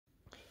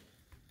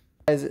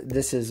Guys,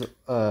 this is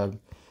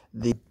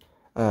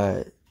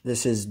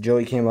this is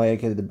Joey Campbell,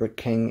 aka the Brick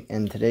King,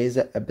 and today's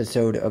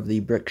episode of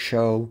the Brick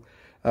Show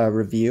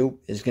review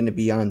is going to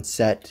be on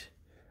set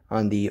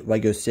on the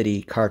Lego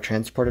City car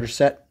transporter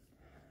set.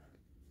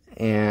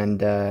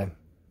 And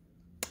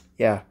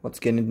yeah, let's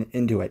get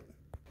into it.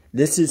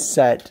 This is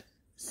set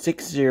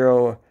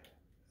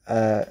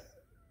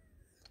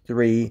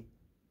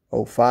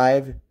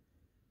 60305,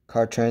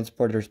 car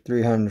transporter,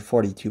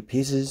 342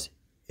 pieces.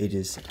 It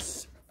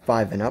is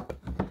 5 and up.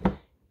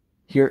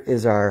 Here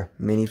is our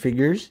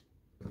minifigures.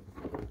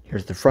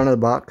 Here's the front of the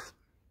box.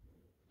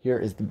 Here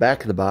is the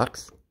back of the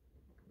box.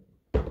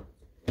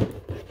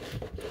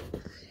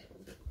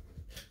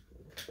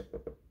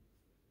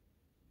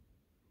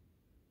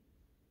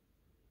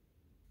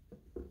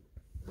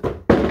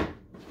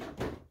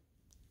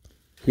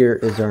 Here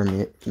is our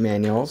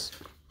manuals.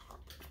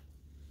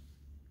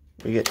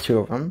 We get 2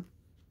 of them.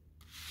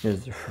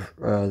 Here's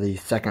the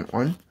second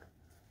one.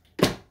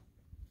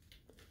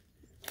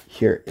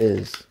 Here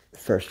is the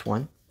first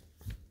one.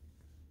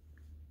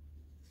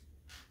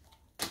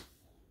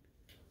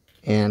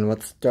 And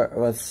let's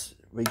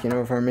begin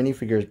with our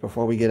minifigures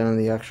before we get on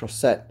the actual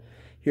set.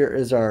 Here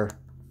is our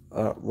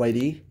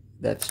lady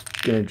that's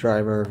gonna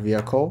drive our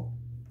vehicle.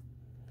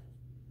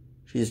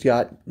 She's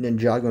got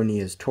Ninjago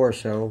Nia's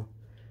torso,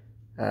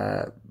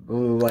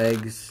 blue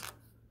legs,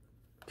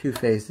 2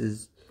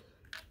 faces.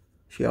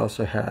 She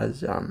also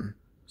has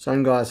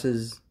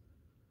sunglasses.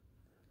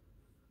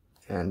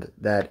 And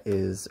that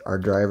is our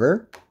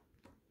driver,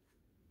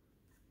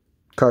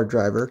 car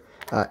driver.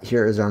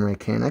 Here is our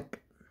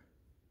mechanic.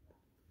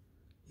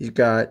 He's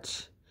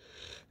got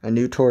a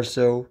new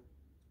torso,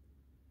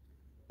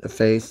 a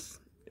face,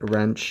 a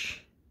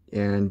wrench,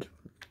 and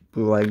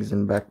blue legs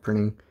and back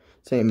printing.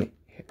 Same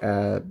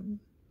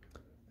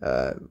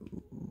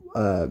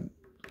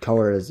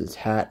color as his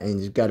hat, and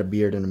he's got a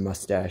beard and a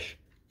mustache.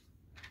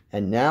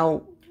 And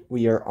now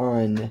we are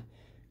on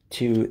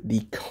to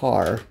the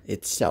car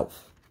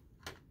itself.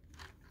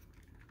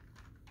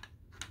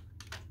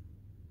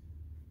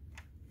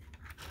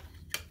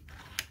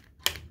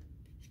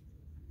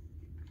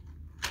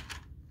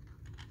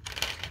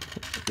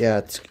 Yeah,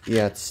 it's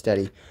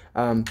steady.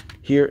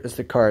 Here is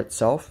the car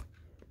itself.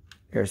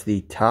 Here's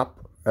the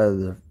top of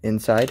the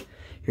inside.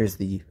 Here's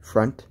the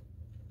front.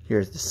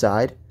 Here's the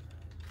side.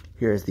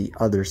 Here's the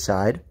other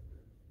side.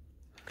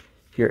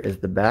 Here is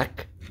the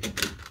back.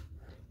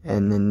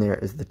 And then there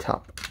is the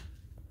top.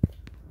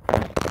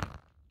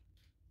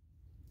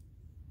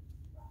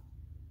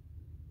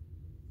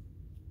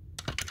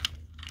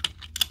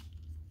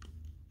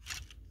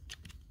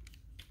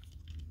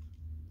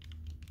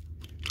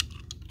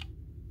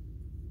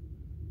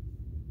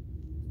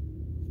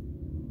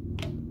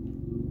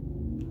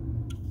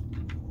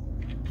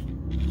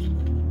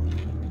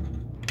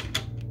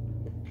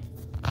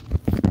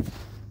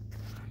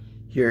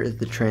 Here is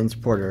the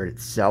transporter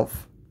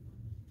itself.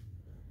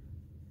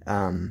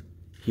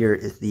 Here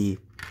is the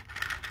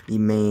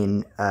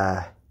main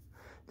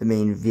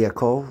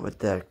vehicle with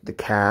the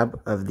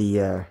cab of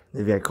the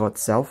vehicle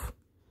itself,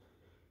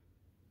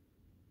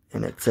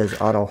 and it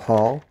says auto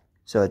haul,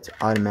 so it's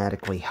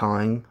automatically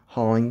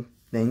hauling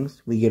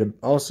things. We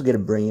also get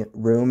a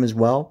room as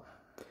well.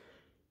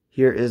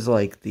 Here is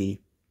like the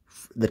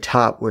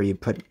top where you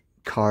put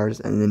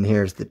cars, and then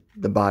here's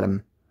the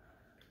bottom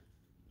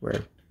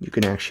where you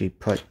can actually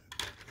put a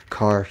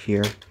car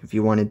here if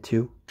you wanted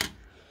to.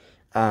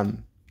 I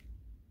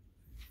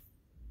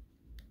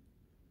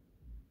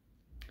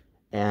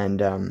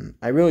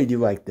really do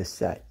like this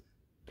set.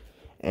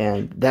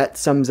 And that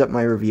sums up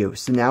my review.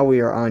 So now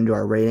we are on to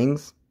our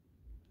ratings.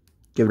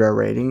 Give it our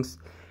ratings.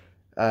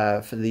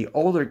 For the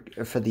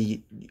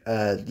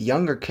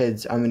younger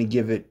kids, I'm going to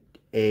give it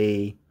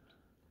a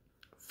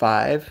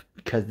 5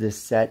 because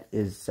this set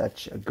is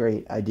such a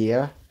great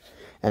idea.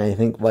 And I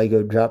think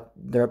Lego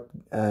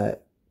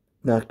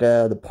knocked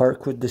out of the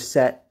park with the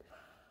set.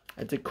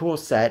 It's a cool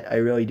set. I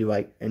really do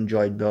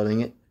enjoyed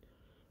building it.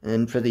 And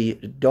then for the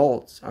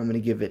adults, I'm going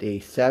to give it a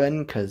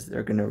 7 because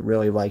they're going to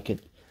really like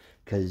it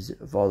because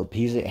of all the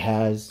pieces it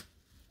has.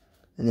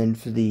 And then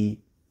for the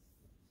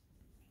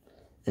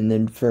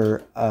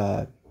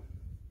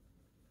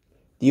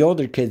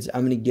older kids,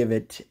 I'm going to give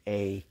it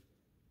I'm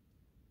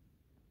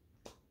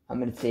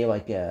going to say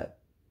like a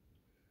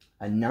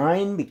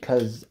 9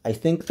 because I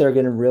think they're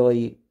going to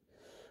really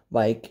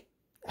like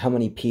how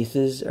many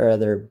pieces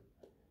or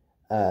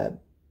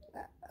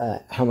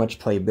how much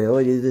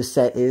playability this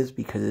set is,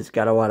 because it's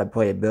got a lot of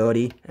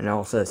playability and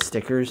also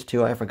stickers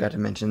too. I forgot to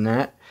mention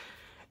that.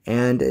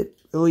 And it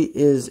really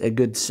is a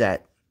good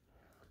set.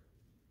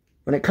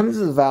 When it comes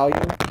to the value,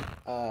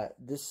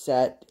 this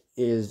set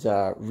is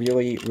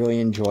really, really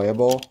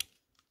enjoyable.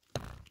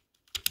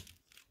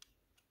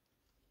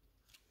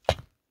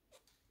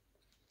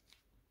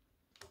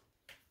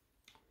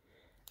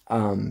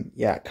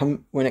 Yeah,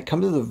 when it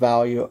comes to the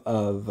value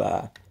of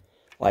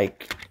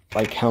like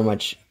how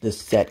much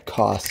this set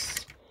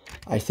costs,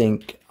 I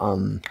think a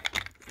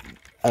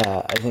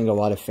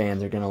lot of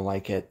fans are gonna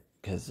like it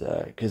because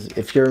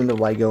if you're into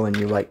Lego and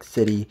you like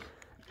City,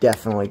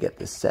 definitely get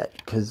this set,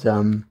 because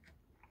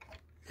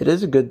it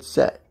is a good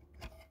set.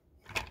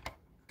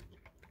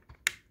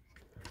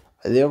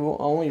 The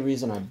only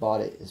reason I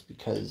bought it is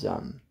because I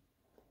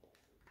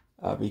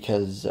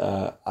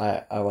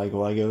like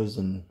Legos,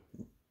 and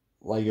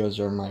Legos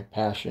are my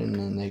passion,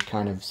 and they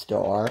kind of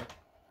still are.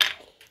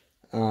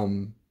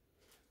 When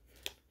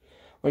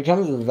it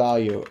comes to the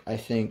value, I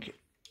think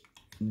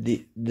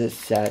this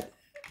set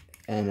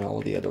and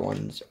all the other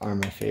ones are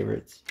my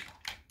favorites.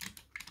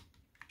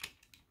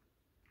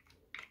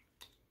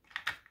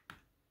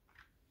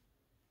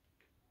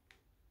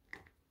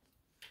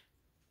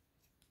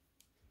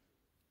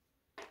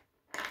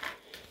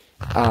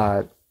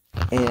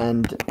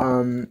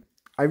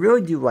 I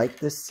really do like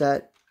this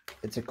set.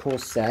 It's a cool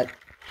set.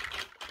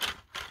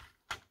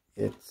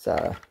 It's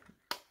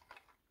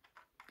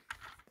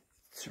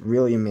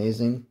really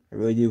amazing. I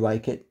really do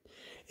like it.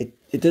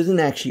 It doesn't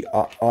actually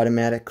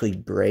automatically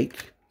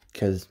break,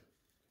 because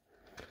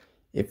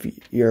if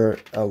you're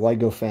a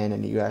Lego fan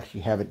and you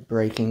actually have it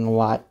breaking a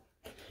lot,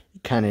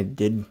 it kind of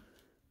did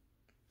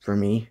for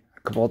me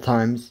a couple of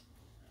times.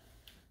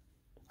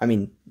 I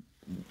mean,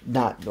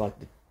 not like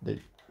the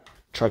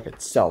truck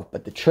itself,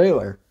 but the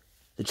trailer.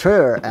 The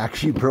trailer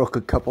actually broke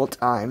a couple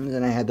times,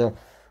 and I had to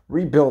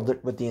rebuild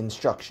it with the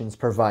instructions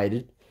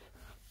provided,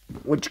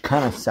 which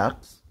kind of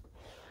sucks,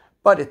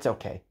 but it's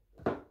okay.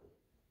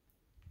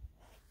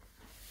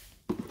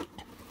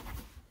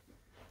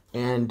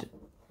 And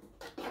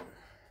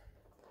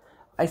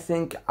I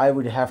think I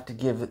would have to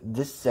give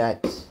this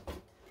set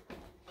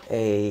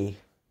I'm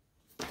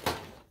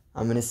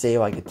going to say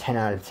like a 10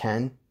 out of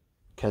 10,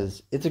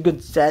 because it's a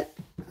good set.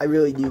 I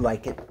really do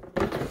like it.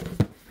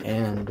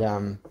 And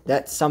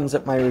that sums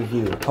up my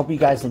review. Hope you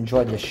guys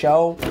enjoyed the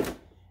show.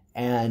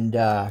 And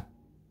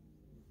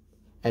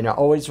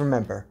always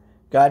remember,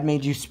 God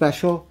made you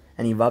special,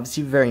 and He loves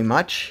you very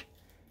much.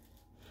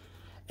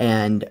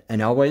 And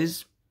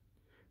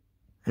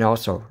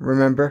also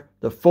remember,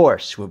 the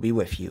Force will be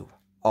with you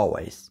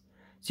always.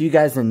 See you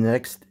guys in the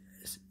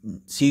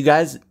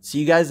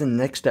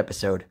next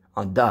episode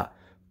on The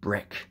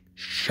Brick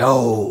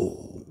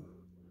Show.